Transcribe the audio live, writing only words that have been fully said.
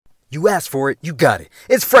You asked for it, you got it.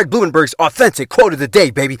 It's Fred Blumenberg's authentic quote of the day,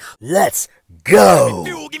 baby. Let's go. Give me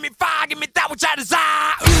fuel, give me fire, give me that which I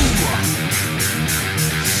desire. Ooh.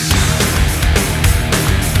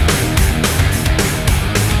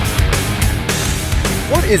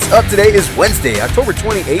 What is up? Today is Wednesday, October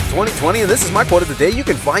 28, 2020, and this is my quote of the day. You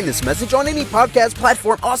can find this message on any podcast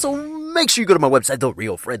platform. Also, make sure you go to my website,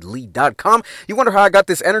 therealfredlee.com. You wonder how I got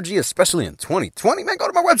this energy, especially in 2020? Man, go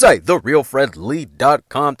to my website,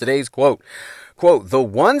 therealfredlee.com. Today's quote. Quote, the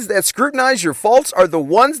ones that scrutinize your faults are the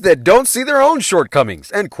ones that don't see their own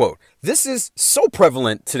shortcomings, end quote. This is so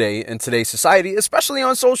prevalent today in today's society, especially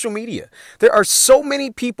on social media. There are so many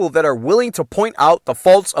people that are willing to point out the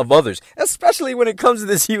faults of others, especially when it comes to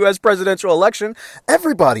this U.S. presidential election.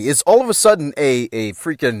 Everybody is all of a sudden a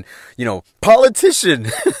freaking, politician.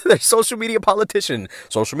 They're social media politician,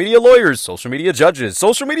 social media lawyers, social media judges,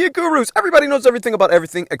 social media gurus. Everybody knows everything about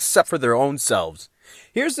everything except for their own selves.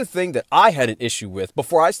 Here's the thing that I had an issue with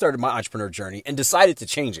before I started my entrepreneur journey and decided to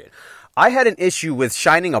change it. I had an issue with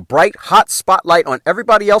shining a bright, hot spotlight on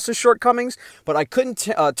everybody else's shortcomings, but I couldn't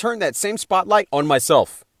turn that same spotlight on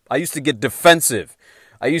myself. I used to get defensive.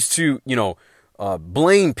 I used to,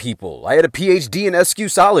 blame people. I had a PhD in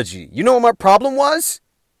excusology. You know what my problem was?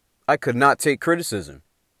 I could not take criticism.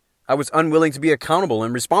 I was unwilling to be accountable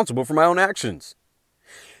and responsible for my own actions.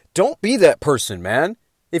 Don't be that person, man.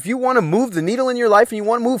 If you want to move the needle in your life and you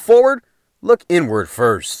want to move forward, look inward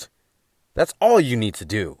first. That's all you need to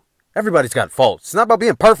do. Everybody's got faults. It's not about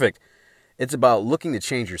being perfect. It's about looking to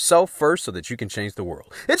change yourself first so that you can change the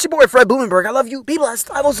world. It's your boy, Fred Blumenberg. I love you. Be blessed.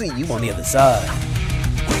 I will see you on the other side.